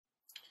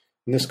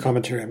In this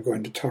commentary, I'm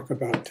going to talk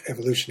about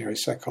evolutionary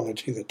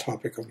psychology, the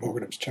topic of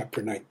Mogenham's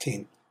chapter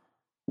 19.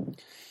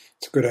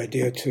 It's a good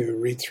idea to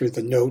read through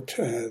the note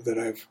that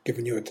I've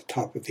given you at the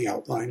top of the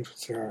outline.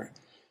 There are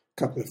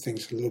a couple of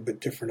things a little bit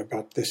different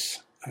about this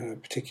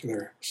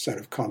particular set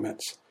of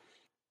comments.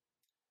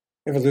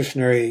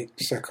 Evolutionary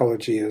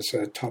psychology is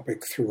a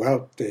topic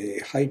throughout the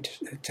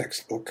Haidt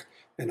textbook,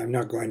 and I'm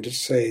not going to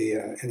say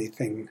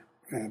anything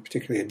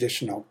particularly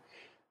additional.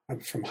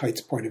 From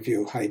Haidt's point of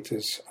view, Haidt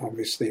is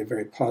obviously a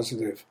very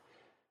positive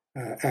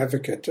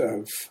advocate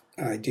of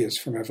ideas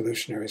from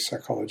evolutionary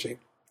psychology.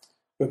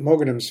 But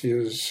Mogenham's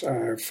views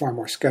are far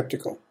more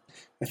skeptical.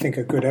 I think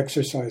a good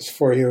exercise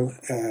for you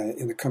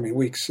in the coming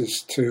weeks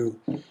is to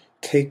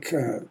take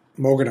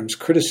Mogenham's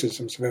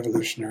criticisms of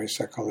evolutionary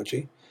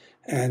psychology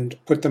and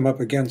put them up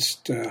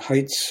against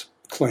Haidt's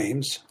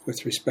claims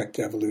with respect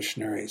to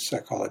evolutionary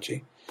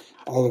psychology,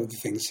 all of the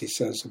things he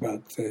says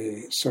about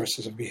the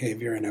sources of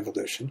behavior and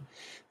evolution,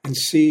 and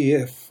see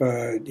if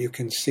you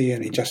can see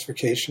any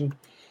justification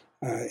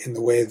in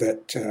the way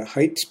that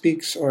Haidt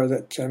speaks or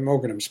that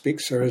Mogenham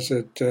speaks, or is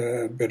it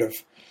a bit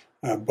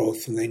of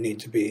both and they need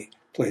to be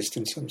placed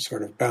in some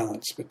sort of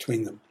balance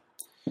between them.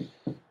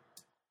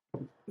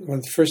 One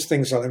of the first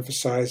things I'll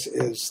emphasize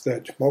is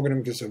that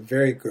Mogenham gives a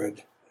very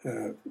good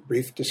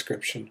brief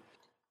description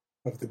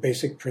of the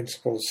basic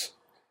principles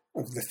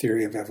of the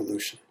theory of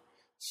evolution.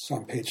 So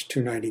on page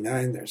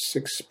 299, there's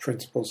 6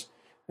 principles,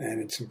 and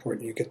it's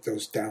important you get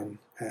those down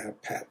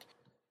pat.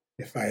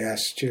 If I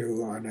asked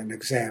you on an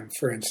exam,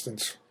 for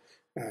instance,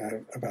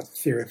 about the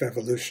theory of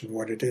evolution,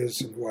 what it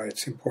is and why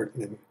it's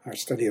important in our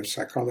study of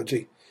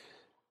psychology,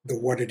 the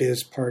what it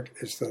is part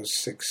is those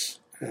 6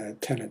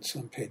 tenets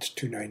on page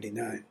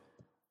 299.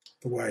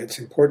 The why it's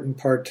important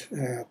part,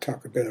 I'll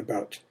talk a bit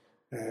about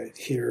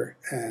here,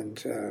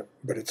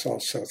 but it's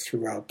also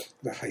throughout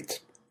the Haidt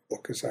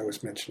book, as I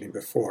was mentioning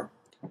before.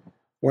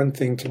 One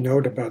thing to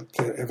note about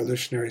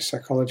evolutionary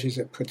psychology is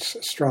it puts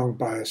a strong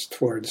bias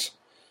towards,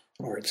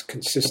 or it's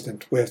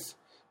consistent with,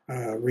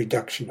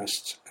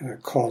 reductionist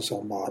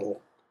causal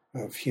model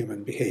of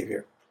human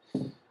behavior.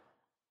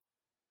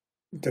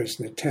 There's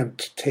an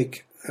attempt to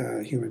take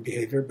human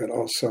behavior, but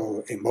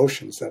also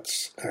emotions.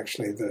 That's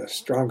actually the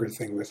stronger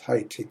thing with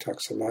Haidt. He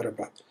talks a lot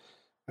about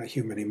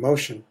human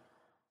emotion,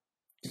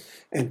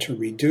 and to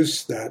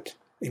reduce that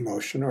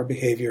emotion or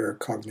behavior or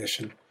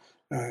cognition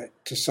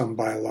to some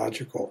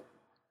biological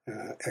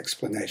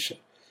explanation.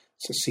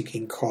 So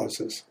seeking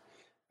causes.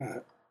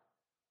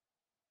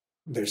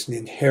 There's an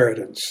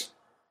inheritance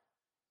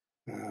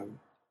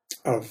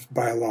of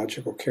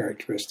biological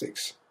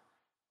characteristics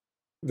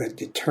that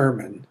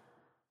determine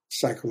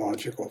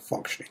psychological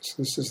functioning. So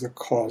this is the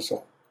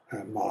causal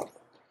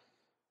model.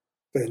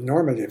 The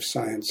normative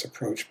science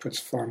approach puts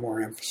far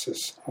more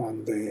emphasis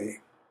on the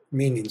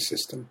meaning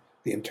system,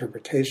 the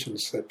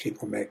interpretations that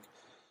people make.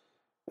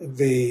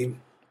 The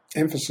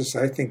emphasis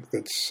I think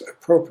that's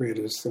appropriate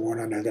is the one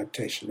on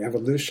adaptation.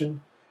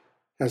 Evolution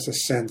has a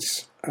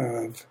sense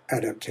of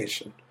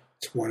adaptation.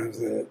 It's one of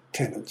the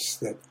tenets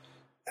that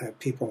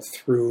people,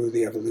 through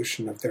the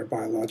evolution of their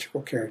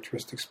biological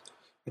characteristics,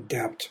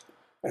 adapt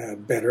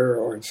better,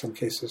 or in some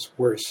cases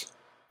worse,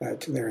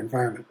 to their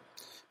environment.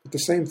 But the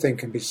same thing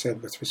can be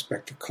said with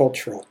respect to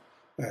cultural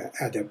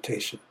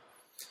adaptation.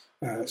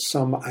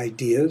 Some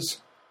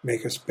ideas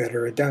make us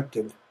better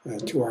adapted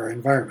to our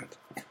environment.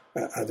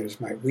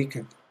 Others might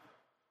weaken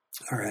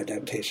our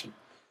adaptation.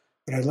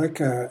 But I'd like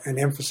an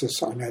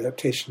emphasis on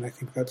adaptation. I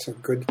think that's a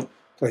good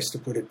place to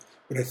put it,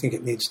 but I think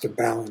it needs to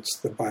balance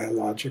the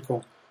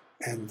biological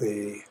and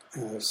the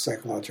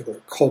psychological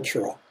or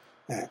cultural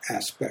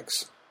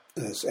aspects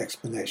as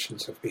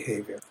explanations of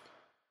behavior.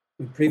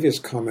 In previous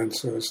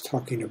comments, I was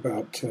talking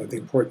about the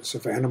importance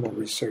of animal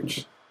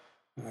research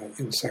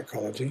in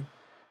psychology,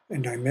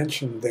 and I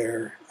mentioned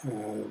there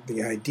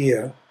the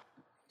idea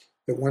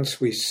that once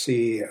we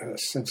see a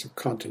sense of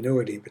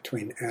continuity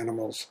between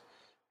animals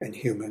and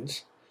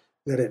humans,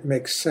 that it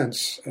makes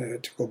sense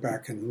to go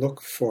back and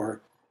look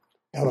for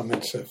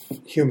elements of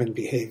human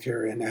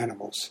behavior in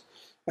animals,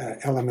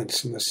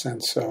 elements in the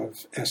sense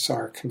of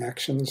SR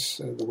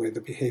connections, the way the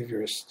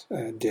behaviorist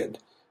did,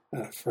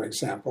 for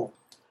example.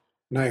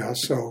 And I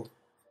also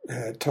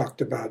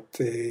talked about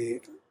the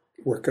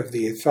work of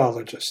the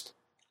ethologist,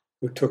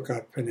 who took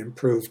up and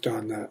improved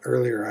on the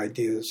earlier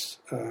ideas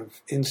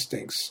of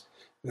instincts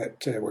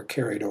that were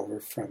carried over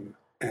from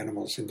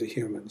animals into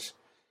humans.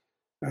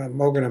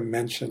 Mogenham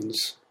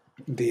mentions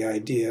the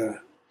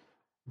idea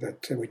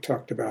that we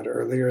talked about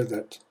earlier,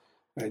 that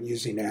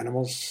using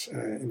animals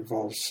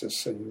involves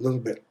us in a little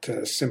bit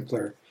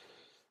simpler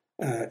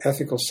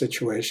ethical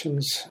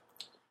situations,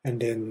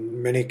 and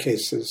in many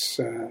cases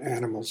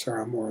animals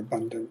are a more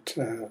abundant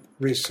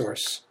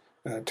resource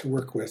to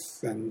work with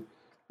than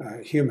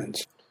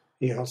humans.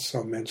 He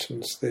also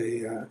mentions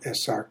the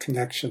SR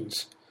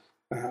connections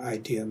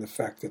idea and the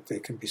fact that they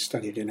can be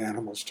studied in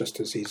animals just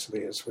as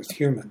easily as with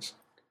humans.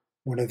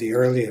 One of the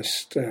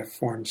earliest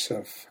forms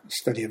of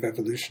study of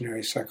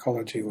evolutionary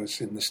psychology was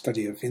in the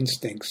study of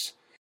instincts.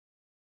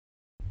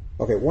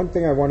 Okay, one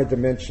thing I wanted to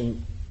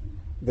mention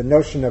the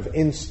notion of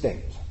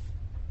instinct.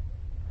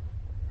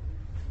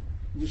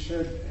 You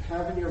should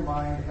have in your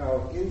mind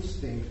how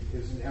instinct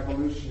is an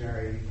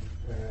evolutionary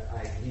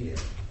idea.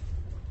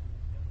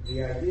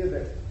 The idea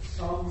that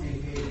some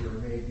behavior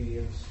may be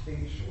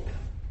instinctual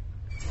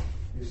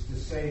is to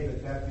say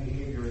that that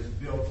behavior is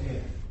built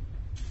in,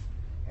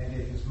 and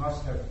it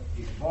must have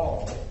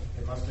evolved,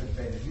 it must have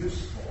been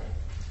useful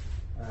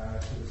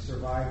to the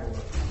survival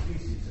of the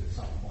species at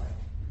some point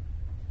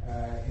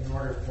in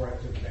order for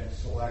it to have been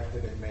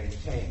selected and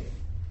maintained.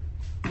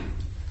 And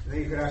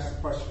then you could ask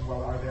the question,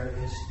 well, are there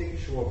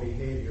instinctual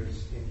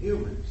behaviors in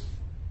humans,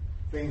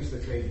 things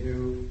that they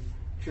do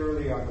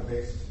purely on the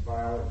basis of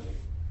biology?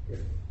 If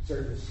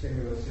certain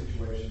stimulus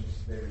situations,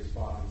 they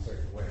respond in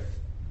certain ways.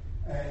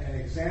 An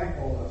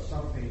example of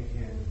something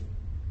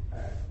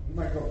you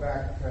might go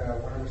back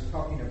when I was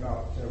talking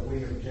about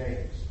William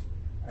James.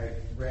 I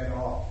read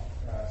off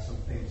some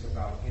things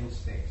about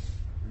instincts.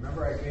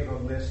 Remember I gave a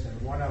list,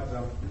 and one of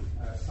them,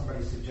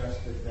 somebody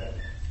suggested that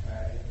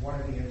one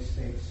of the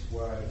instincts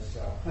was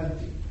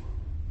hunting.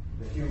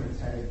 The humans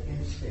had an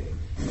instinct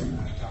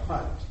to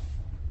hunt.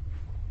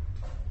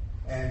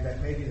 And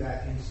that maybe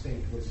that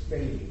instinct was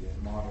fading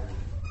in modern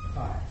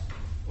times.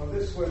 Well,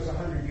 this was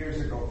 100 years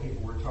ago,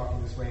 people were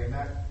talking this way, and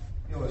that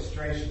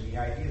illustration, the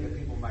idea that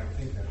people might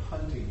think that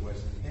hunting was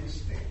an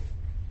instinct,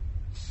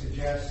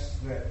 suggests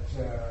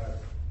that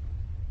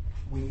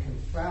we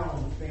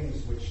confound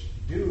things which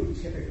do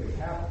typically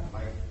happen.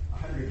 Like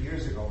 100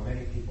 years ago,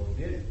 many people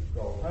did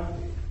go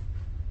hunting.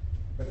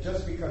 But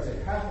just because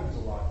it happens a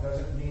lot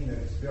doesn't mean that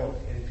it's built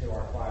into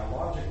our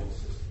biological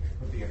system. It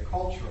could be a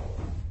cultural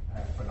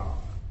phenomenon,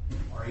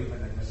 or even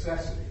a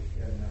necessity.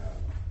 In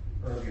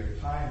earlier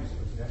times, it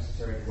was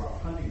necessary to go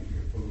out hunting for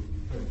your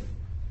food.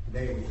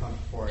 Today, we hunt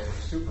for it in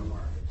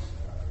supermarkets.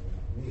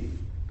 We don't need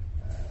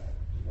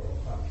to go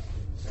hunt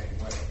in the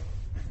same way.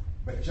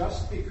 But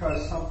just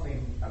because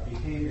a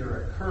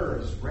behavior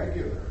occurs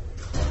regularly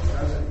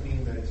doesn't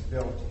mean that it's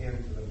built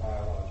into the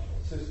biological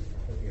system.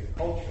 It could be a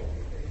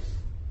culturally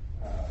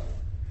based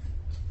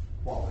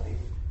quality.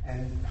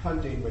 And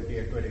hunting would be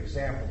a good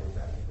example of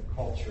that. The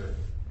culture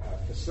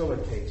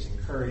facilitates,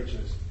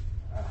 encourages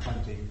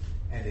hunting,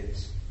 and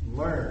it's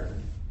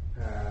learned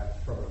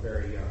from a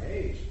very young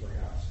age,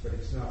 perhaps, but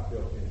it's not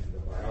built into the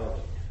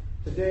biology.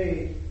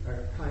 Today,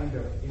 a kind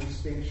of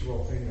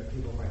instinctual thing that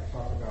people might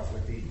talk about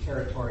would be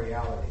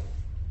territoriality.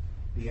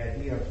 The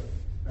idea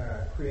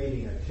of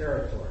creating a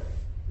territory.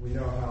 We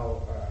know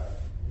how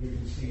you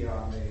can see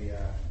on in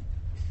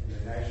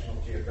the National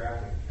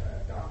Geographic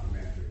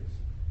documentaries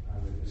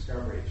on the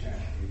Discovery Channel,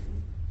 you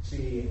can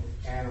see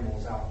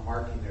animals out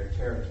marking their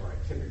territory,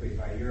 typically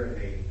by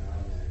urinating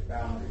on the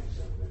boundaries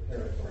of the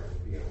territory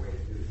would be a way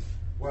to do it.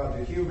 Well,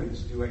 do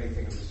humans do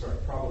anything of the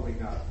sort? Probably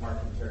not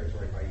marking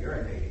territory by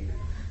urinating in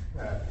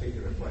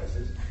particular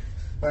places.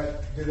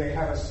 But do they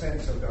have a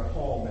sense of their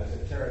home as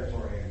a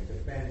territory and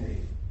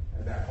defending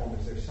that home?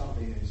 Is there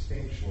something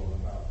instinctual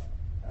about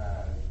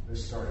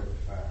this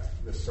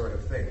sort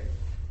of thing?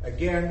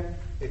 Again,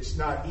 it's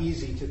not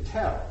easy to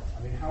tell.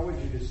 I mean, how would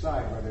you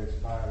decide whether it's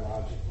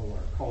biological or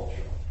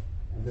cultural?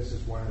 And this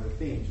is one of the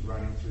themes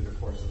running through the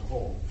course of the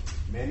whole.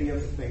 Many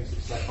of the things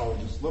that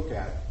psychologists look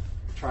at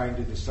trying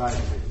to decide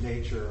if it's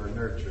nature or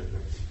nurture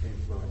that's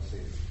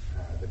influencing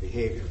the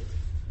behavior.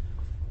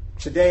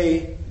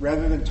 Today,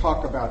 rather than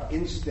talk about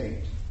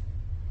instinct,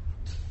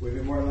 we'd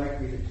be more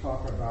likely to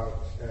talk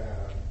about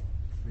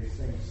these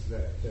things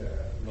that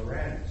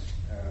Lorenz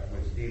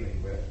was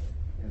dealing with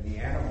in the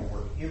animal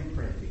work,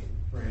 imprinting,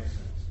 for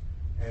instance,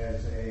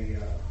 as a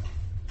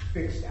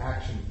fixed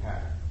action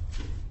pattern.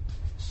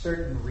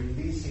 Certain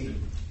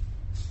releasing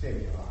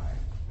stimuli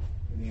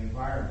in the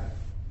environment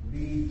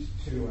leads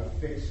to a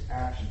fixed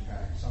action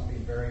pattern, something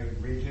very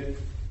rigid,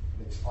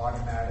 that's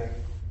automatic,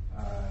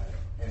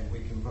 and we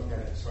can look at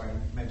it. So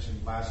I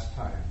mentioned last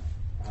time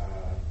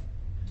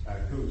a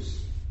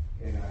goose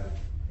in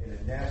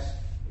a nest.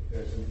 If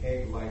there's an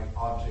egg-like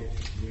object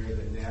near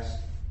the nest,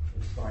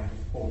 it's going to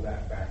pull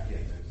that back in.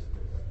 There's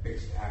a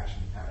fixed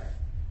action pattern.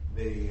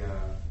 The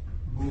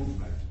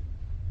movement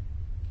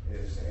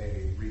is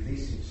a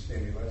releasing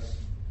stimulus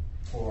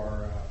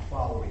for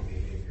following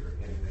behavior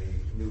in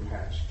the new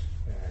hatched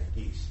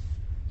geese.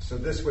 So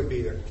this would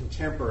be the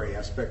contemporary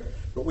aspect,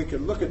 but we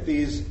could look at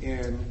these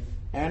in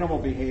animal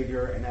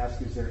behavior and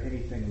ask, is there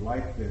anything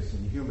like this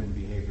in human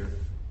behavior?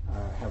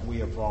 Have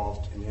we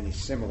evolved in any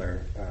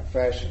similar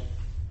fashion?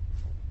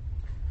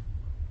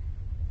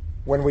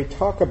 When we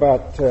talk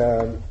about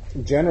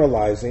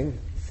generalizing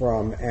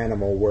from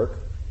animal work,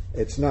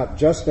 it's not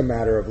just a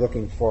matter of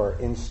looking for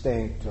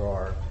instinct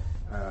or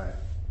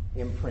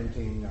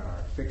imprinting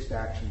or fixed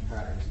action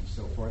patterns and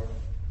so forth.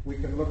 We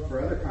can look for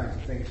other kinds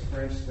of things.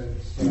 For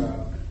instance,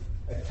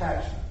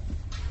 attachment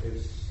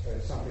is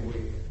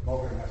something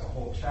Mulgrew has a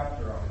whole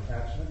chapter on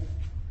attachment,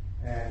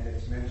 and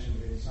it's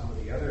mentioned in some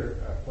of the other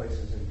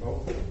places in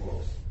both of the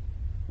books.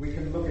 We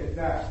can look at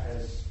that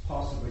as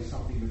possibly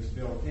something that's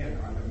built in.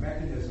 Are the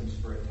mechanisms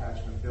for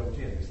attachment built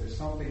in? Is there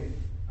something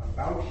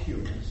about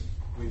humans?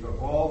 We've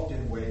evolved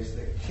in ways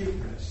that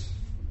cuteness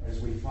as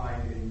we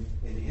find in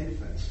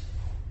infants,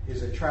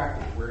 is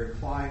attractive. We're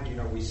inclined,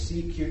 we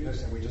see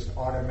cuteness and we just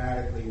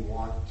automatically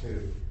want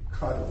to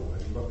cuddle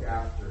and look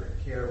after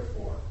and care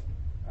for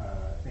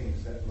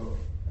things that look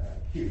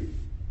cute.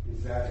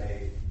 Is that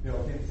a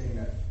built-in thing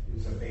that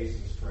is a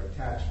basis for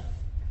attachment?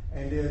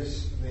 And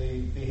is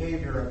the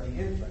behavior of the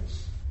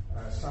infants,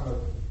 some of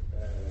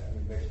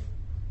the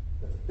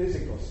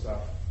physical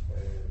stuff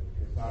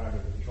is not under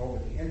control,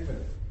 but the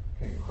infant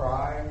can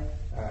cry,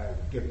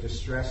 give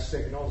distress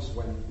signals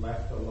when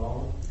left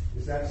alone.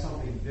 Is that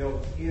something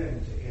built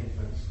into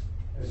infants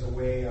as a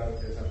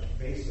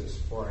basis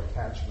for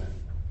attachment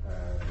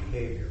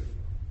behavior?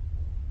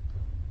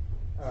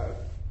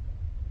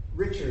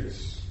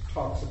 Richards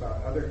talks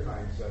about other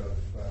kinds of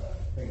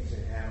things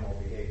in animal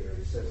behavior.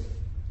 He says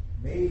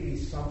maybe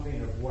something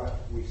of what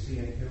we see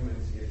in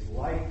humans is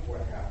like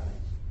what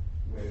happens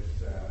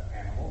with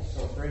animals.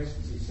 So, for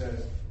instance, he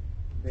says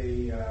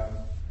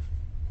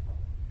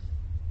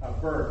a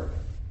bird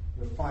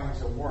that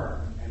finds a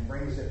worm and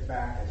brings it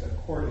back as a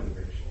courting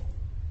ritual,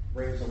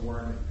 brings a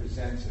worm and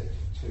presents it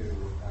to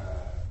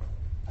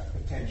a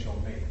potential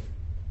mate.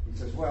 He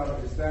says, well,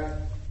 is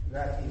that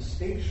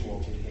instinctual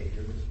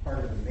behavior that's part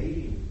of the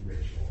mating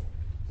ritual,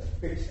 the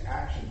fixed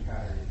action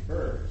pattern in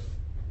birds,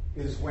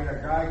 is when a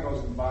guy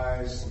goes and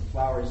buys some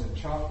flowers and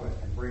chocolate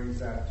and brings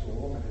that to a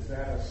woman. Is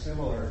that a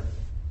similar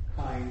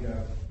kind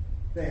of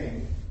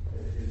thing?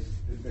 Is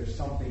there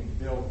something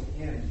built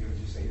in? You would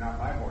just say, not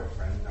my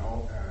boyfriend.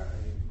 No,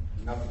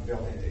 nothing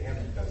built into him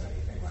that does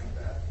anything like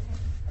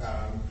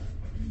that.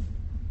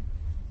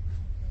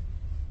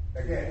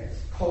 Again,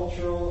 it's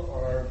cultural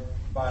or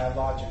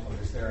biological.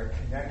 Is there a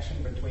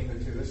connection between the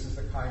two? This is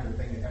the kind of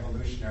thing that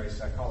evolutionary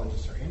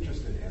psychologists are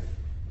interested in,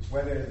 is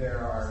whether there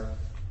are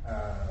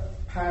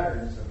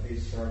patterns of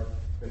these sort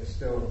that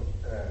still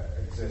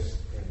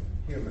exist in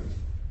humans.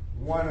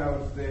 One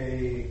of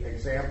the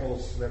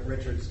examples that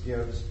Richards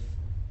gives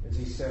is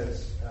he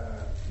says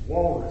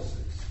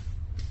walruses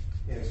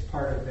is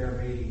part of their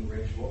mating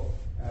ritual.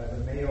 The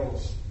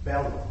males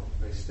bellow.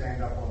 They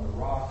stand up on the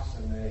rocks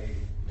and they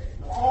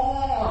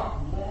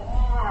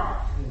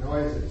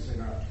noises,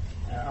 and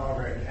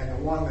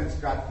the one that's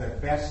got the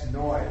best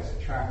noise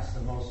attracts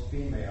the most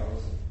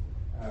females,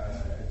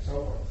 and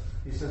so forth.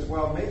 He says,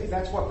 well, maybe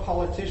that's what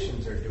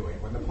politicians are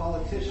doing. When the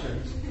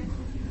politicians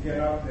get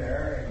up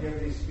there and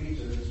give these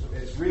speeches,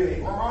 it's really,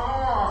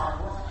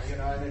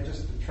 and they're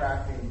just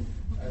trying to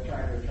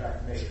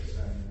attract mates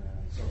and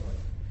so forth.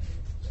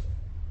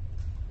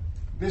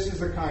 This is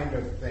the kind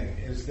of thing.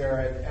 Is there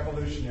an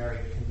evolutionary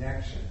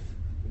connection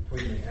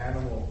between the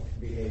animal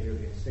behavior,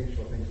 the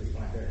instinctual things we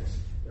find there?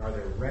 Are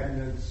there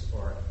remnants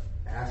or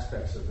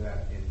aspects of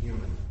that in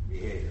human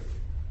behavior?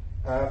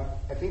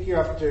 I think you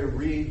have to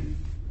read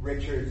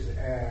Richards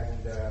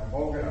and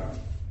Mogana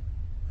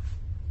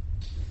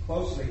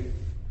closely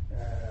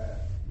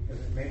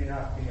because it may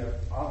not be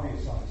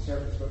obvious on the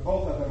surface, but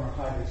both of them are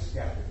highly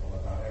skeptical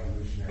about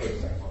evolutionary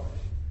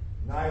psychology.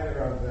 Neither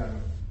of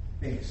them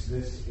thinks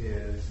this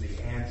is the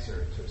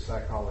answer to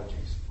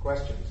psychology's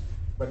questions,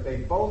 but they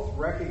both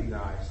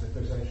recognize that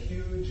there's a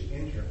huge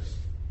interest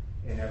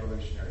in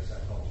evolutionary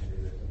psychology.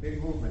 There's a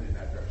big movement in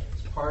that direction.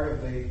 It's part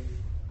of the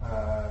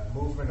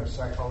movement of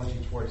psychology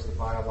towards the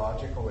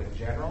biological in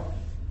general,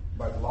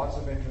 but lots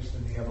of interest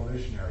in the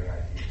evolutionary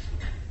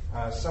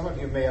ideas. Some of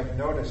you may have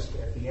noticed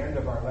at the end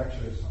of our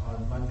lectures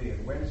on Monday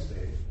and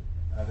Wednesday,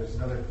 there's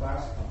another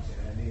class comes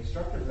in, and the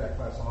instructor of that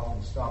class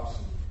often stops,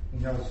 and he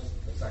knows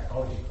the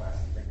psychology class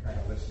has been kind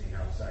of listening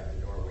outside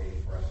the door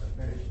waiting for us to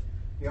finish.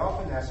 He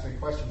often asks me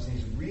questions, and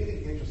he's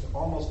really interested.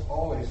 Almost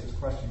always his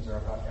questions are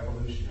about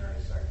evolutionary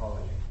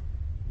psychology.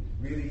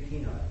 He's really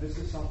keen on it. This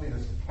is something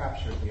that's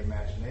captured the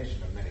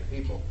imagination of many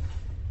people.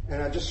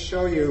 And I'll just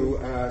show you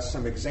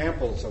some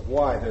examples of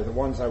why. They're the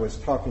ones I was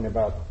talking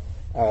about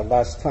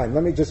last time.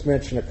 Let me just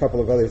mention a couple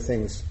of other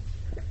things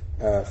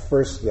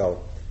first,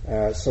 though.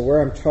 So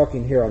where I'm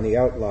talking here on the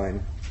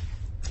outline,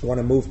 I want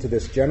to move to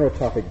this general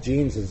topic,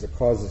 genes as the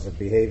causes of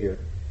behavior.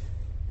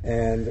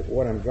 And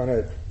what I'm going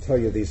to tell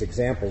you, these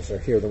examples are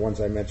here, the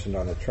ones I mentioned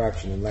on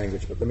attraction and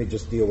language, but let me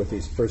just deal with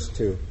these first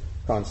two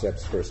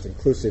concepts first,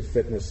 inclusive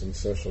fitness and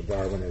social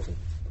Darwinism.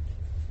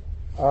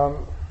 The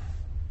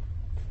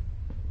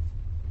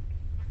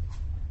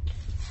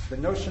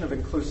notion of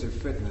inclusive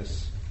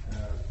fitness,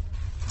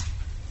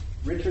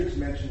 Richards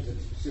mentions it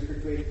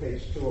specifically at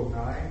page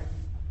 209.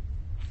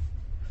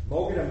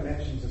 Mogana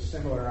mentions a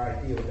similar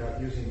idea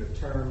without using the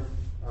term,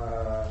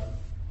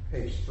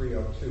 page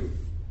 302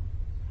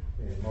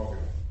 in Mogana.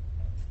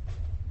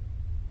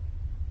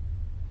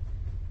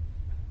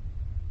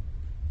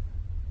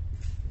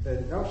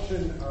 The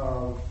notion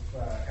of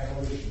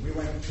evolution, we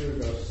went through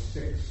those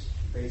 6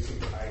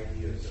 basic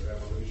ideas of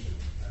evolution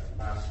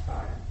last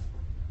time.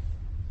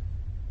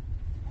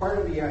 Part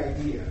of the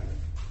idea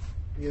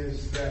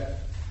is that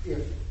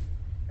if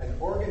an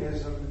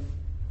organism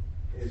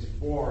is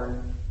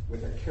born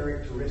with a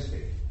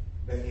characteristic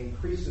that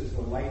increases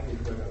the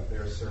likelihood of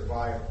their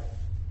survival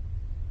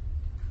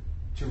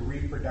to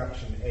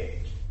reproduction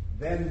age,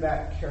 then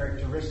that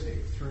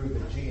characteristic through the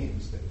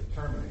genes that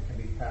determine it can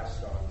be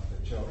passed on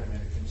to the children,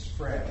 and it can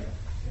spread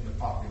in the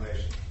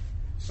population.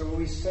 So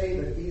we say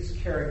that these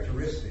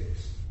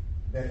characteristics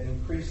that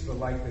increase the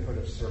likelihood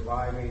of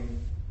surviving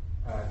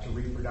to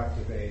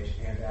reproductive age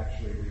and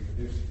actually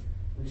reproducing,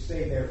 we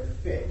say they're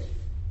fit.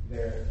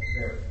 They're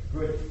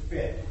good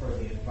fit for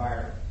the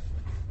environment.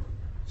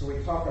 So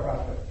we talk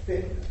about the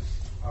fitness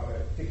of a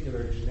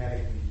particular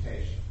genetic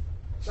mutation.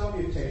 Some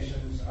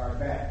mutations are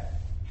bad.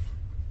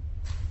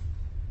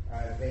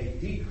 They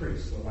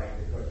decrease the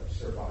likelihood of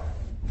surviving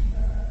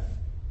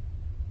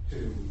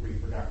to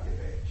reproductive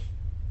age.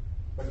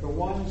 But the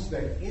ones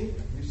that,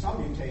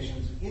 some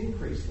mutations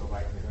increase the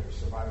likelihood of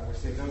survival, we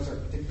say those are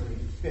particularly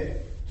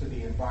fit to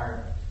the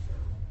environment.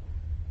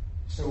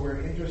 So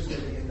we're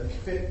interested in the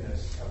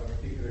fitness of a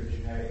particular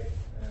genetic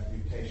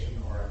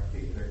mutation or a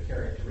particular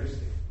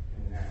characteristic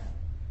in an animal.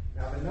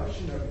 Now, the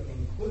notion of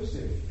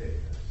inclusive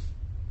fitness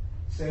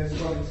says,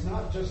 well, it's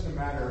not just a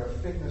matter of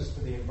fitness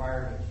to the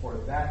environment for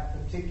that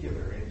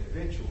particular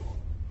individual,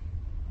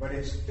 but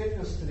it's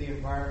fitness to the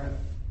environment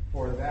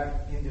for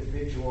that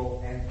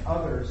individual and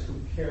others who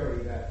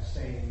carry that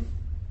same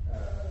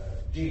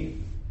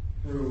gene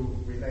through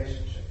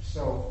relationships.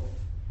 So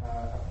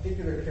a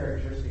particular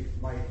characteristic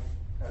might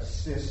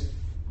assist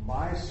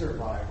my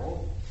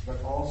survival,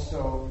 but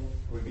also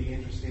would be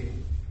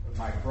interesting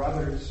my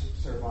brother's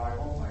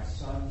survival, my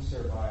son's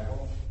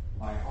survival,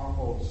 my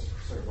uncle's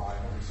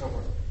survival, and so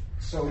forth.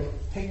 So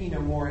taking a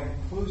more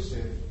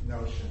inclusive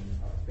notion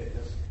of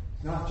fitness,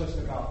 it's not just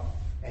about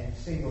a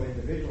single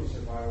individual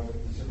survival,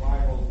 but the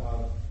survival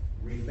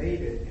of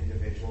related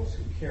individuals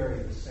who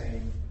carry the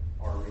same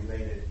or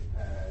related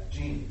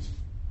genes.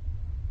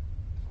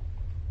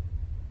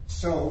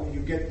 So you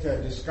get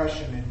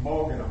discussion in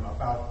Mogenum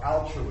about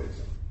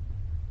altruism,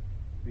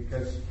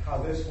 because how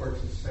this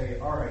works is say,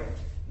 all right,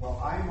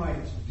 well, I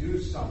might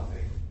do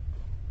something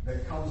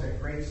that comes at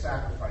great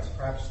sacrifice,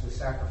 perhaps the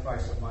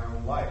sacrifice of my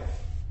own life.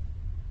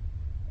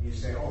 And you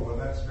say, oh, well,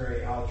 that's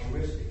very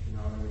altruistic.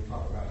 And we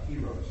talk about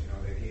heroes,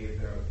 they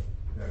gave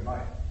their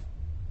life.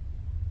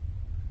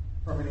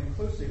 From an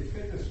inclusive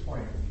fitness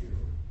point of view,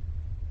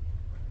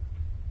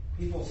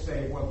 people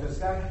say, well,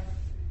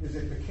 is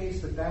it the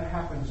case that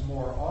happens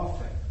more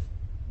often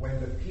when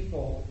the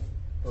people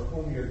for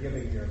whom you're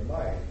giving your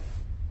life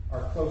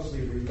are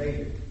closely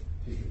related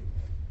to you?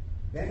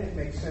 Then it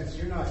makes sense.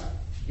 You're not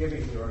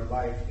giving your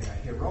life in a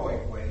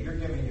heroic way. You're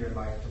giving your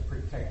life to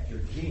protect your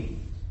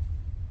genes,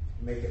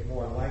 make it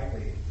more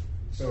likely.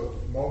 So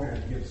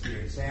Mogenum gives the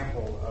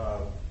example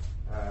of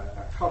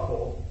a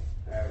couple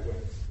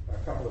with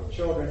a couple of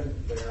children.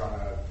 They're on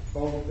a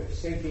boat that's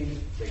sinking.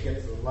 They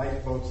get to the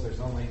lifeboats. There's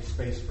only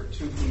space for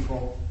 2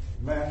 people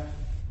left.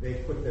 They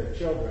put their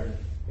children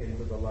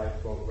into the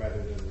lifeboat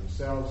rather than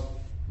themselves.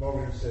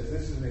 Mogenum says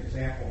this is an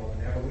example of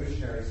an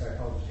evolutionary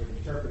psychologist would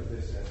interpret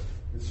this as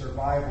the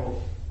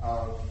survival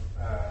of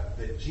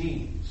the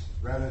genes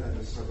rather than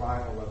the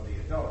survival of the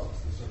adults.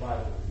 It's the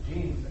survival of the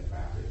genes that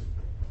matters.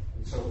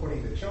 And so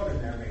putting the children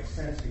there makes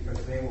sense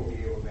because they will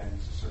be able then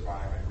to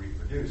survive and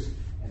reproduce,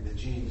 and the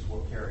genes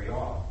will carry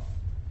on.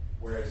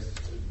 Whereas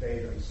they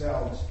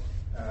themselves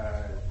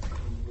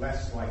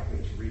less likely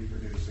to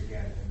reproduce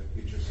again in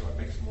the future. So it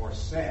makes more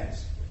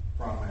sense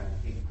from an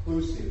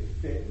inclusive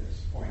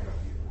fitness point of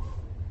view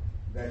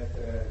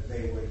that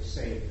they would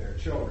save their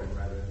children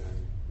rather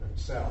than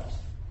themselves.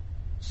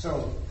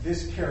 So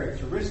this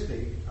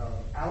characteristic of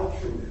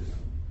altruism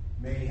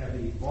may have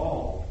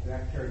evolved,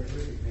 that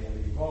characteristic may have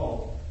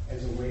evolved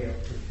as a way of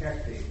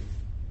protecting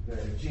the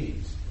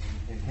genes,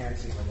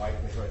 enhancing the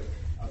likelihood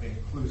of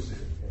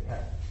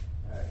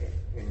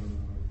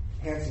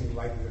enhancing the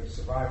likelihood of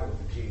survival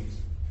of the genes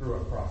through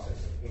a process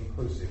of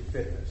inclusive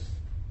fitness.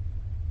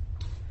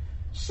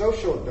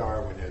 Social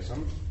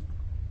Darwinism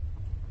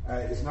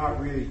is not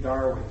really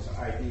Darwin's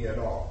idea at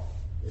all.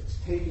 It's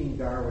taking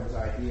Darwin's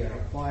idea and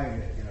applying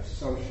it in a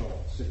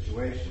social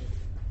situation.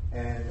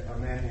 And a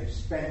man named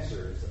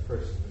Spencer is the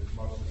person who's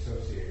most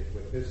associated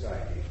with this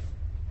idea.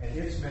 And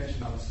it's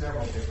mentioned on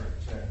several different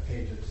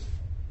pages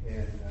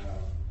in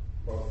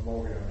both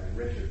Mogenum and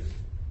Richards.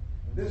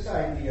 And this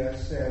idea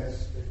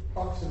says, it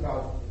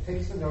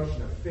takes the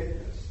notion of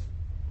fitness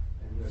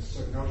and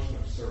the notion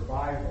of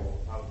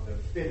survival of the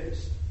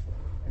fittest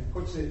and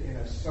puts it in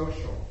a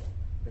social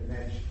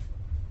dimension.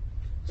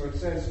 So it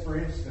says, for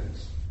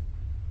instance,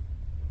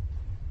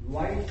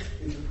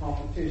 life is a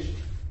competition.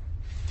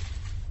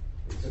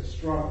 It's a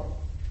struggle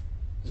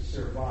to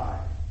survive.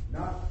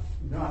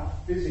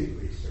 Not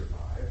physically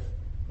survive,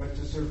 but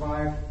to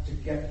survive to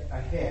get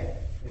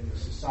ahead in the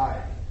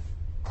society.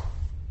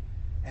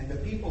 And the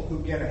people who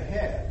get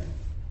ahead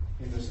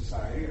in the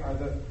society are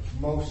the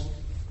most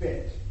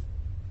fit.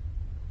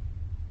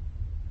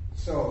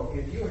 So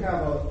if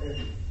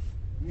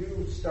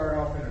you start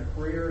off in a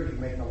career, you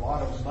make a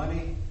lot of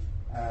money,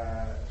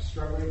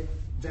 struggling,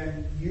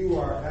 then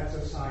that's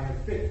a sign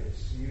of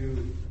fitness.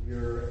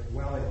 You're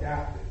well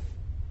adapted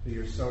to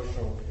your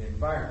social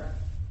environment.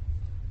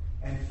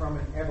 And from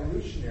an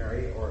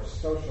evolutionary or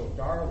social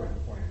Darwin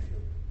point of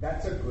view,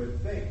 that's a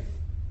good thing.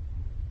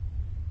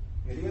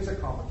 It is a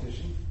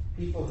competition.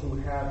 People who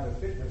have the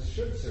fitness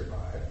should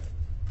survive,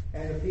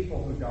 and the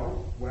people who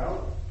don't,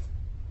 well,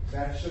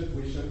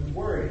 we shouldn't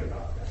worry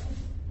about that.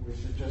 We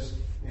should just,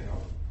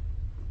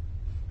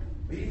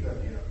 leave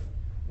them.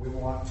 We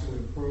want to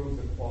improve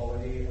the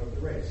quality of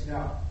the race.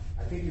 Now,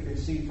 I think you can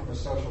see from a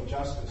social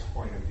justice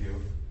point of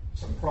view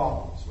some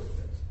problems with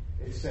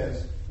this. It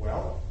says,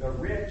 well, the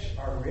rich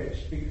are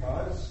rich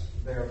because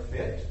they're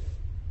fit.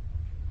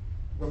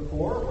 The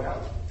poor,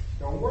 well,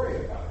 don't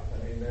worry about it.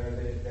 I mean,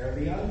 they're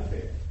the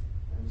unfit.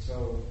 And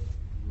so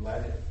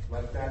let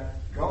that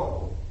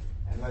go,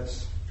 and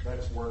let's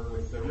work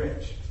with the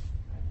rich.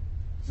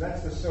 So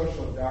that's the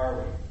social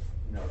Darwin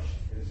notion.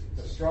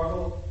 It's a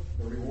struggle.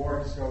 The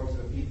rewards go to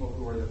the people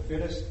who are the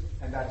fittest,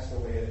 and that's the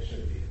way it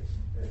should be.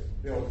 It's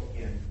built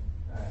in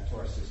to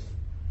our system.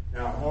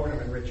 Now, Morgan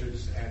and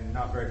Richards, and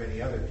not very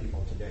many other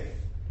people today,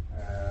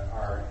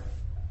 are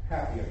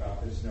happy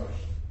about this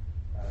notion.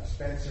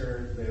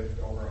 Spencer lived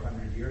over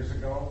 100 years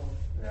ago.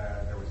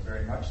 There was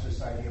very much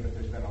this idea, but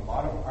there's been a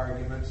lot of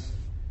arguments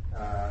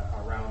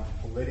around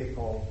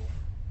political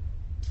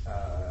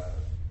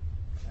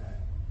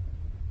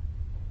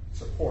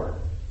support,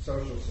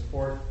 social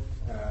support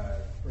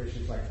for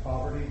issues like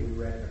poverty. We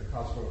read the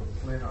Cosgrove and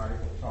Flynn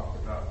article talked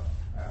about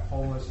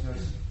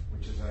homelessness,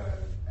 which is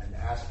an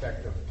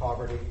aspect of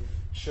poverty.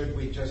 Should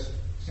we just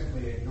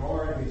simply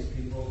ignore these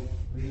people,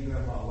 leave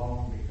them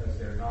alone because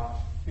they're not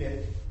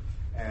fit,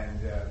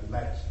 and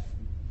let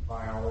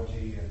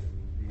biology and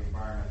the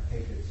environment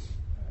take its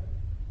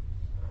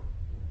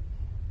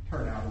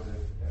turn out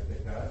as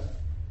it does?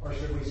 Or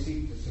should we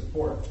seek to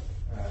support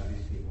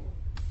these people?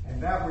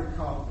 And that would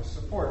come, the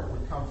support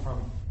would come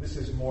from, this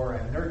is more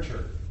a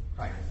nurture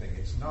kind of thing.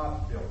 It's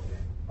not built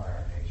in by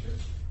our nature.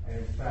 And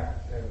in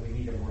fact, we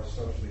need a more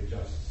socially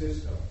just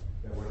system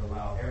that would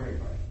allow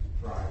everybody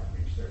to thrive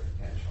and reach their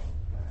potential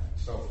and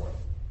so forth.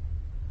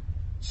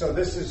 So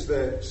this is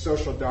the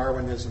social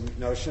Darwinism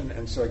notion.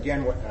 And so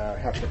again, I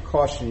have to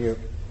caution you,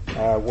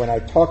 when I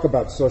talk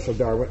about social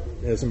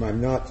Darwinism,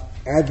 I'm not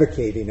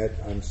advocating it.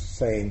 I'm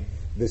saying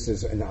this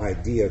is an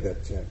idea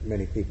that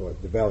many people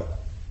have developed.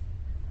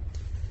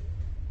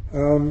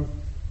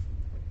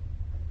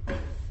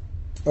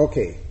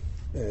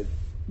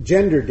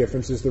 Gender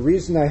differences. The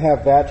reason I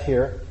have that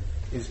here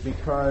is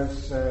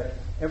because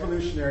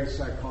evolutionary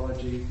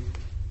psychology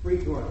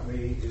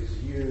frequently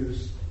is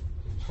used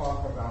to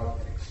talk about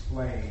and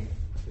explain,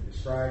 to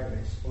describe and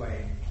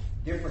explain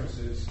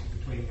differences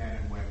between men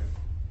and women.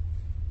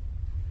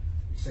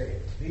 You say,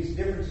 these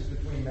differences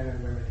between men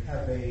and women,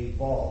 have they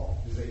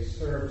evolved? Do they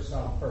serve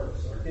some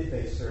purpose, or did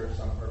they serve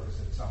some purpose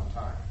at some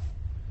time?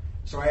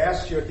 So I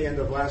asked you at the end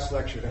of last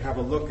lecture to have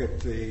a look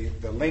at the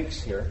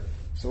links here.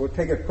 So we'll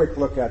take a quick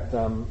look at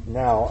them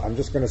now. I'm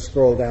just going to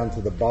scroll down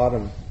to the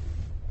bottom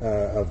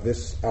of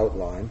this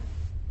outline.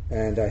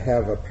 And I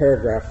have a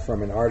paragraph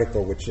from an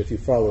article, which if you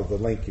follow the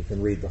link, you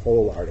can read the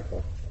whole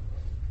article.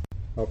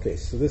 Okay,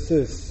 so this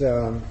is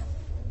an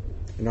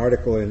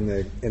article in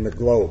the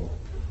Globe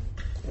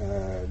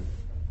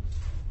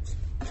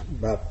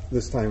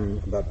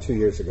about 2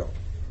 years ago.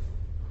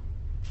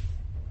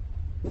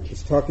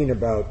 It's talking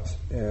about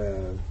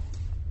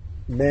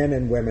men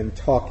and women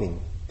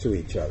talking to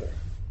each other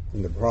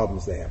and the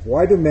problems they have.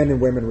 Why do men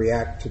and women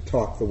react to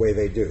talk the way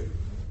they do?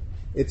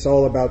 It's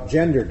all about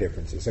gender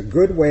differences. A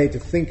good way to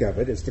think of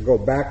it is to go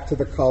back to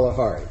the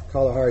Kalahari.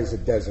 Kalahari is a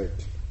desert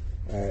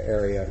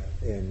area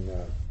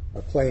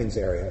a plains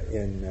area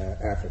in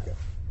Africa.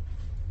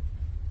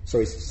 So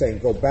he's saying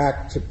go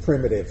back to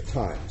primitive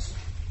times,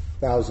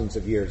 thousands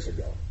of years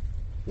ago,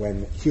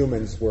 when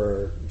humans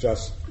were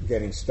just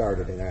getting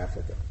started in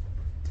Africa.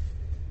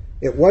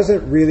 It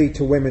wasn't really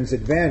to women's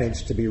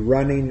advantage to be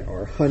running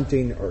or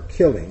hunting or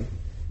killing,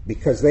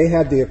 because they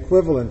had the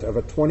equivalent of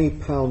a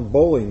 20-pound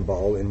bowling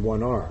ball in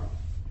one arm.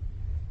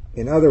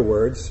 In other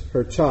words,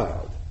 her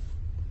child.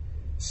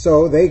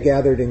 So they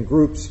gathered in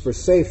groups for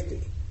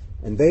safety,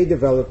 and they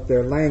developed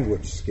their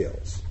language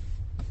skills.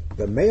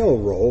 The male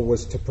role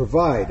was to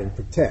provide and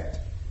protect.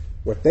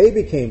 What they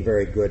became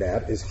very good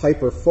at is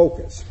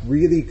hyper-focus,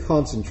 really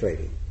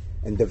concentrating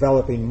and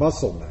developing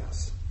muscle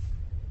mass.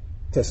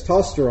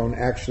 Testosterone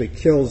actually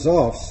kills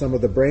off some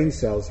of the brain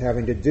cells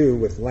having to do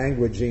with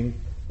languaging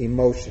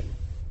emotion,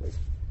 with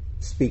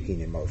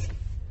speaking emotion.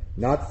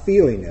 Not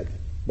feeling it,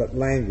 but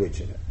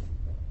languaging it.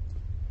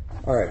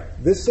 All right,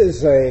 this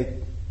is a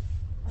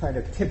kind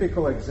of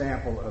typical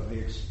example of the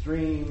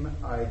extreme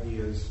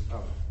ideas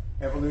of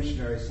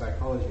evolutionary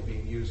psychology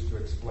being used to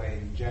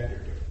explain gender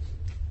differences.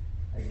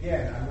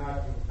 Again,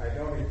 I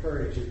don't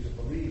encourage you to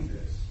believe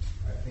this.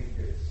 I think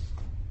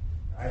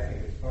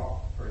it's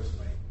false,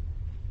 personally.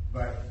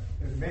 But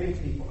there's many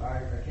people,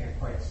 I can't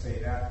quite say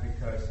that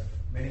because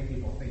many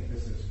people think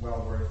this is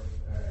well worth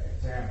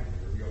examining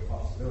the real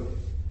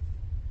possibilities.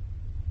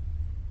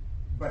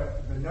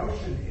 But the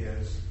notion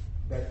is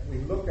that we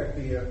look at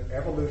the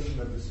evolution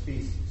of the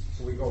species.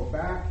 So we go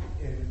back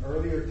in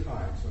earlier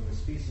times when the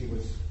species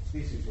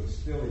was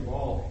still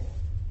evolving.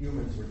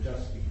 Humans were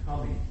just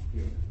becoming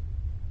human,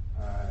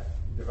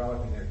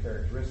 developing their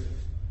characteristics.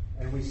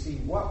 and we see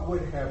what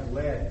would have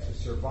led to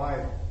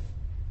survival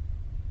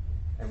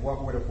and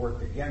what would have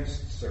worked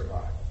against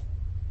survival.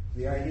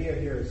 The idea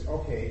here is,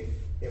 okay,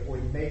 it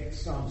would make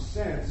some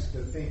sense to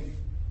think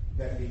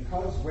that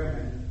because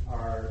women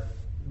are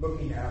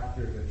looking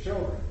after the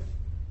children,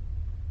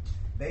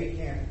 they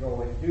can't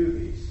go and do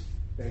these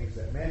things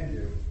that men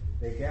do.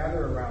 They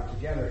gather around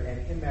together,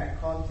 and in that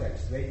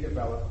context, they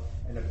develop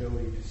an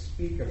ability to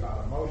speak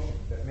about emotion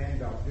that men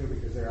don't do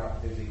because they're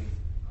out busy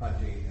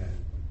hunting and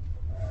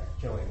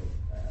killing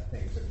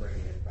things and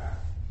bringing it back.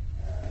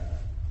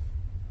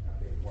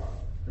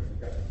 We've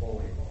got the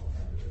bowling ball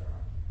under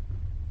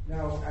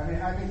their arm.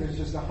 Now, I think there's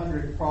just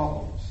 100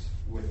 problems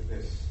with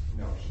this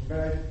notion, but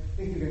I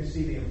think you can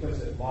see the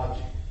implicit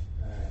logic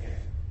in it.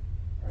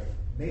 Right?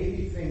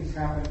 Maybe things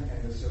happen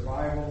and the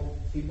survival,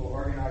 people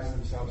organize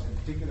themselves in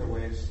particular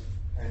ways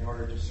in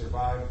order to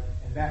survive,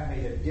 and that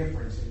made a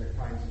difference in the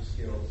kinds of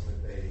skills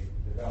that they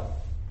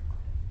developed.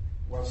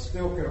 Well,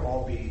 still could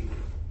all be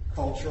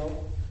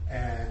cultural,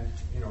 and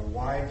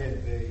why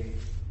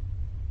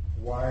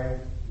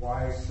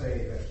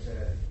say that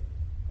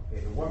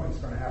okay, the woman's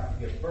going to have to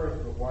give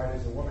birth, but why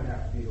does the woman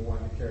have to be the one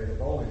to carry the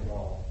bowling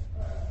ball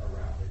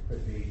around? It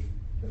could be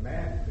the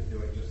man who could do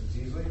it just as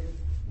easily.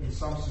 In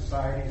some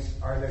societies,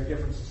 are there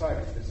different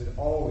societies? Does it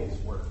always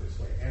work this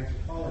way?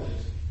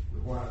 Anthropologists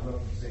would want to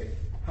look and say,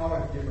 how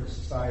have different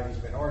societies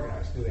been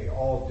organized? Do they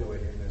all do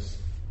it in this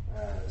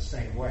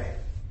same way?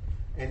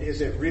 And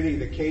is it really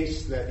the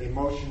case that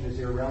emotion is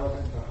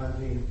irrelevant to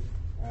hunting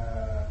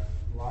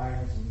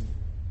lions and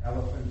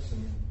elephants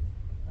and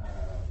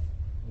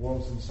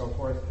wolves and so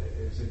forth?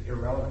 Is it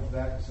irrelevant to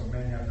that, so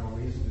men have no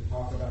reason to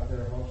talk about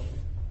their emotion?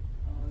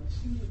 It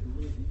seems like a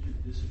really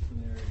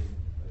interdisciplinary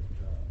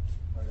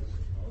part of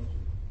psychology.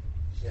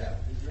 Yeah,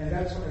 and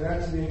that's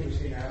an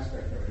interesting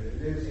aspect of it.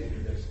 It is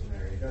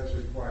interdisciplinary. It does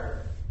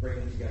require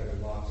bringing together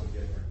lots of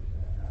different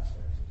aspects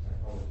of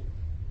psychology.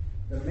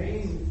 The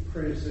main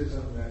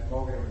criticism that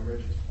Logan and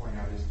Richards point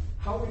out is,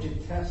 how would you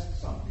test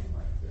something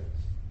like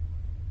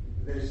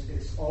this?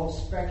 It's all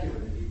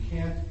speculative. You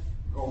can't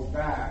go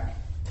back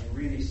and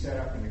really set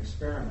up an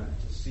experiment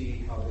to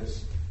see how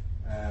this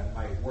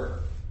might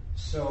work.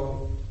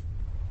 So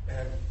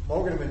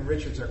Logan and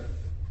Richards are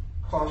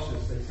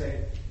cautious. They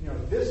say,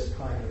 this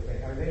kind of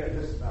thing,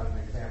 this is not an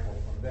example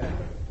from them,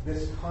 but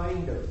this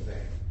kind of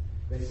thing,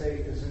 they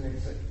say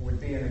would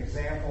be an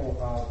example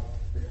of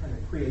the kind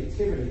of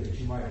creativity that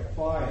you might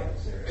apply in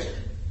this area.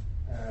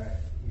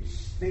 You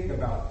think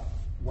about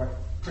what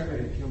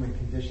primitive human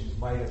conditions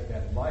might have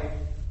been like,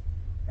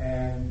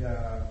 and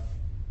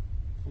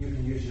you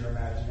can use your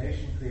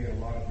imagination, create a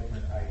lot of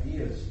different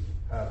ideas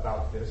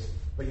about this,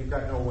 but you've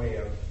got no way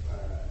of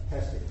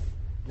testing it.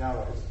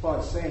 Now, as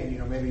Claude's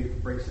saying, maybe you can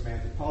bring some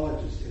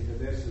anthropologists into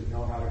this who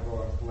know how to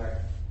go and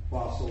collect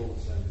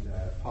fossils and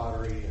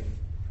pottery and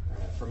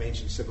from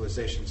ancient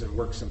civilizations and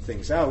work some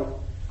things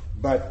out,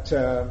 but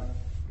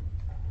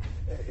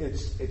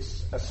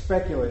it's a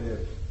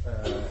speculative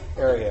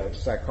area of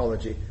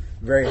psychology,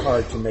 very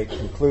hard to make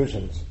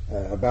conclusions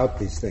about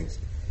these things.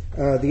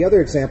 The other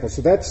example,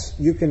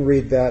 you can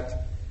read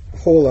that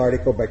whole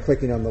article by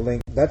clicking on the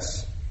link.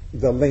 That's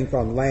the link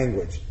on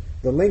language.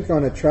 The link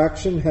on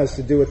attraction has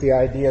to do with the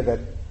idea that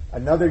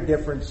another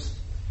difference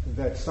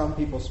that some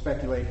people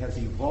speculate has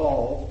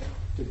evolved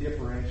to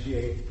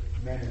differentiate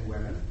men and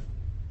women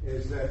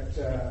is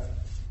that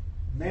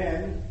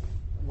men,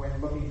 when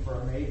looking for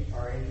a mate,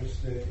 are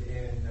interested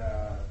in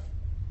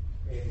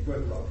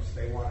good looks.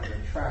 They want an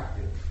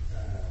attractive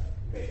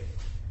mate.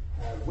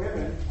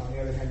 Women, on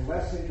the other hand,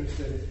 less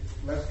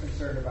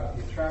concerned about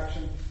the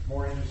attraction,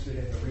 more interested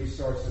in the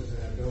resources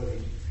and ability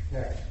to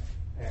protect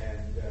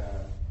and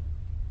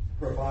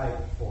provide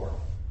for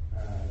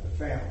the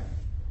family.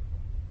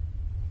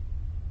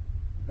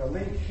 The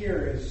link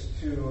here is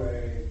to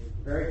a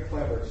very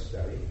clever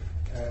study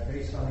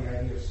based on the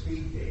idea of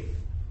speed dating.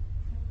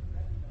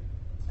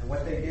 And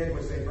what they did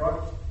was they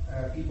brought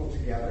people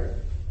together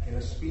in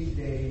a speed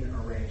dating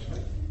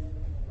arrangement.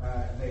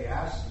 They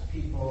asked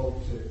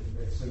people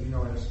so in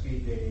a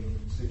speed dating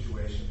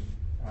situation,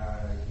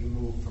 you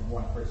move from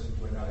one person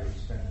to another. You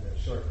spend a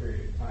short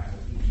period of time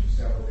with each of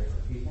several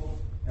different people,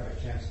 have a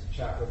chance to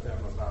chat with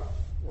them about,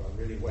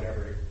 really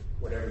whatever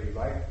you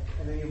like,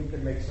 and then you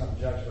can make some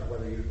judgment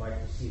whether you'd like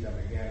to see them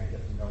again and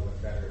get to know them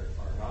better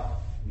or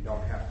not. You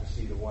don't have to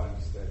see the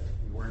ones that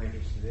you weren't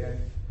interested in,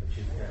 but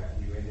you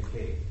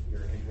indicate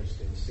your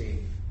interest in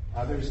seeing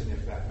others, and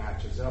if that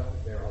matches up,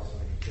 if they're also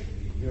interested in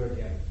meeting you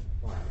again,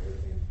 fine,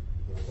 everything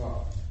goes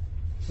off.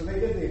 So they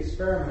did the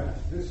experiment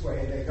this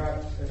way. They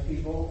got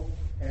people,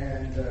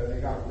 and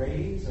they got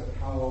ratings of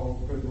how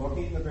good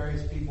looking the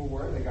various people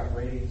were. They got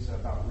ratings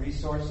about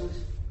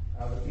resources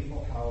of the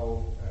people,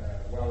 how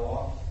well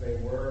off they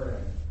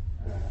were,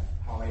 and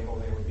how able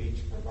they would be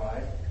to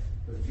provide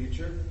for the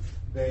future.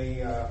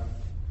 They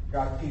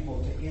got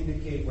people to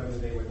indicate whether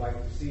they would like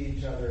to see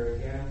each other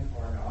again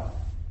or not.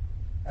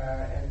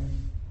 And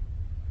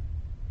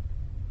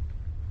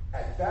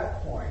at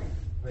that point,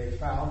 they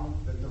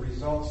found that the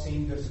results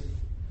seemed to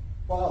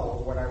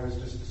follow what I was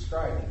just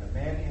describing. The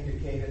man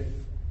indicated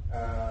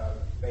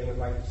They would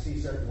like to see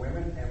certain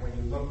women, and when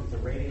you looked at the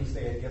ratings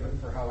they had given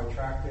for how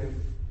attractive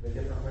the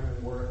different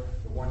women were,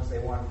 the ones they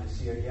wanted to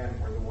see again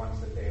were the ones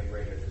that they had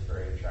rated as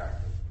very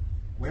attractive.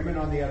 Women,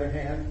 on the other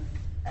hand,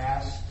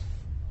 asked,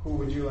 who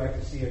would you like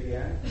to see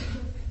again?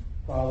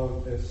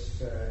 Followed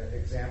this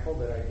example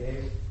that I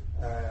gave,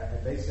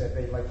 and they said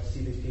they'd like to see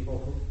these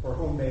people for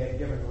whom they had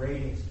given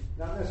ratings,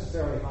 not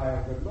necessarily high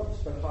on good looks,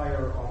 but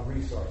higher on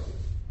resources.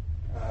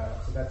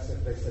 So that's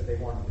it. They said they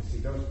wanted to see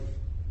those people.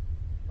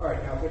 All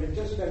right, now if it had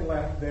just been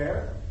left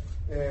there,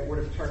 it would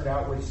have turned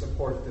out would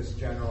support this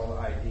general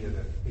idea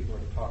that people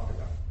have talked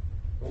about.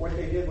 But what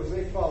they did was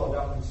they followed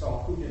up and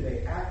saw who did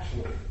they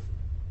actually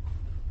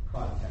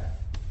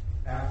contact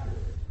afterwards.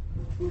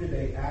 Who did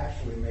they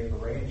actually make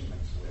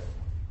arrangements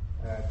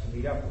with to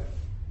meet up with?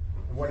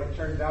 And what it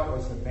turned out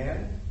was the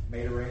men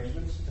made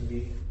arrangements to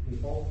meet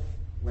people,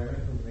 women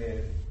whom they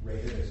had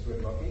rated as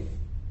good looking,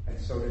 and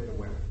so did the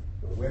women.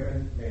 The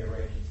women made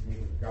arrangements to meet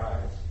with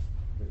guys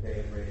that they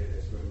had rated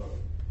as good looking.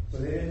 So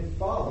they didn't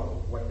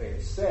follow what they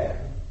had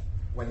said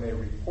when they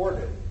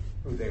reported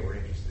who they were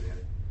interested in.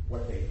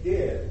 What they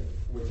did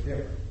was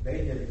different.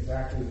 They did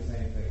exactly the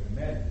same thing the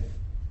men did.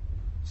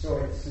 So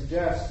it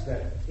suggests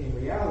that in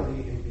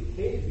reality, in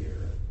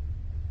behavior,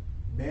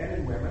 men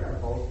and women are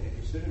both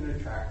interested in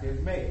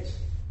attractive mates.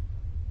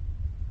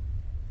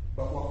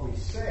 But what we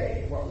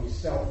say, what we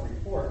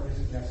self-report,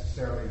 isn't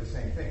necessarily the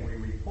same thing. We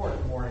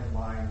report more in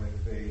line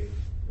with the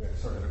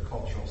sort of the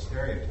cultural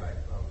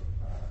stereotype of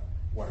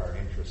what our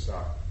interests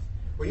are.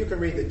 Well, you can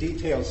read the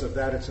details of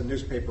that. It's a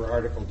newspaper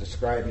article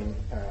describing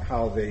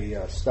how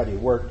the study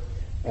worked,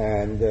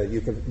 and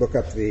you can look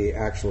up the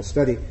actual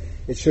study.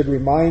 It should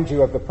remind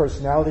you of the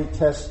personality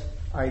test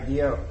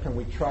idea. Can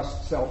we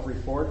trust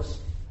self-reports?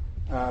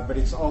 But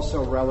it's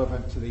also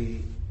relevant to the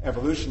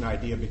evolution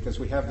idea, because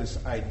we have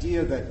this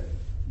idea that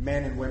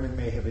men and women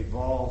may have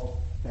evolved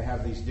to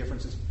have these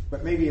differences,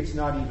 but maybe it's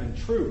not even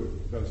true,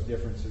 those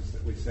differences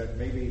that we said.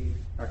 Maybe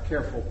a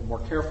more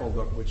careful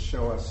look would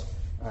show us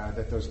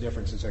that those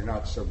differences are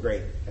not so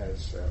great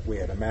as we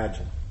had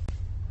imagined.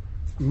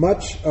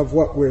 Much of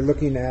what we're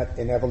looking at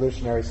in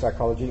evolutionary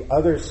psychology,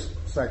 other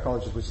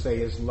psychologists would say,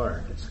 is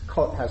learned.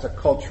 It has a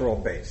cultural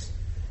base.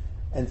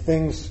 And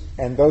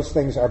those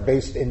things are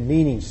based in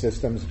meaning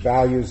systems,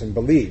 values, and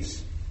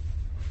beliefs,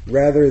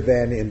 rather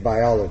than in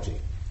biology.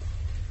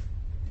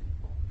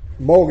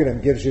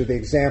 Mogenham gives you the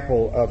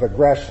example of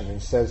aggression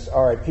and says,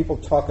 all right, people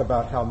talk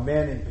about how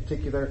men in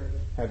particular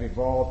have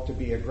evolved to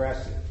be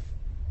aggressive.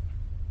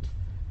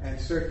 And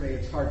certainly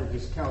it's hard to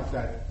discount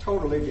that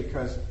totally,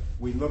 because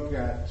we look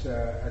at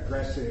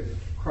aggressive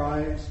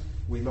crimes,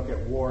 we look at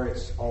war,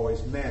 it's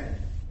always men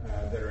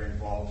that are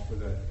involved for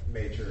the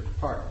major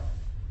part.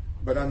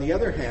 But on the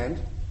other hand,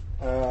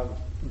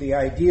 the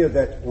idea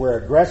that we're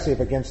aggressive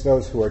against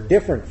those who are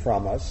different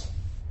from us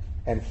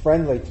and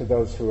friendly to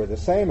those who are the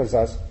same as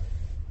us,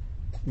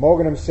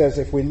 Mogenham says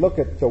if we look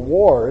at the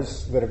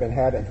wars that have been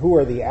had and who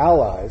are the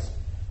allies,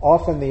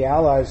 often the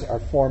allies are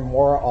formed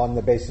more on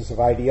the basis of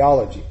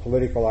ideology,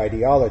 political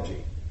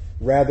ideology,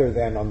 rather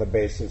than on the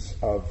basis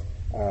of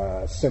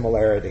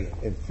similarity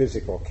in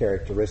physical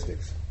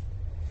characteristics.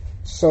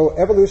 So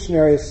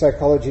evolutionary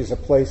psychology is a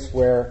place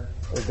where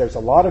there's a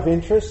lot of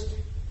interest,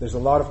 there's a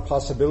lot of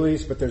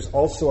possibilities, but there's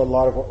also a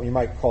lot of what we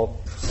might call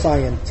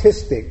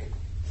scientistic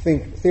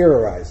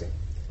theorizing.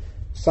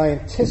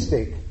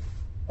 Scientistic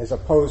as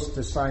opposed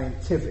to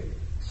scientific.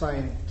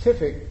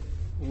 Scientific,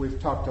 we've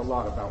talked a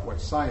lot about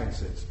what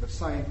science is, but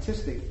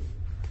scientistic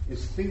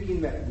is thinking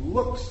that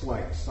looks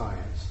like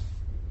science,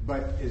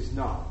 but is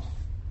not.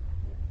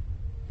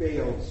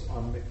 Fails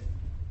on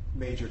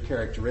major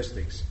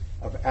characteristics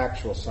of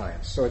actual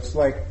science. So it's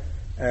like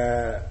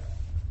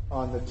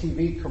on the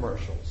TV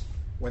commercials,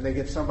 when they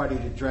get somebody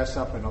to dress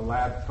up in a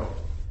lab coat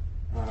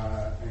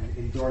and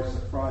endorse a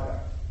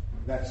product,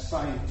 that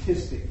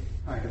scientistic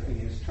kind of thing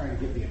is trying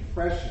to give the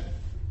impression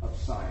of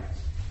science,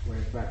 where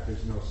in fact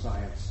there's no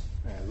science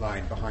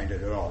lying behind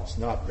it at all. It's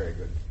not very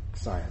good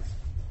science.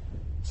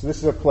 So this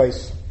is a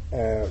place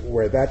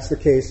where that's the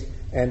case,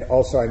 and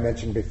also I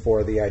mentioned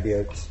before the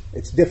idea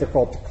it's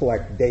difficult to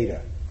collect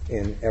data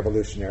in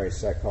evolutionary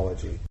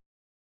psychology.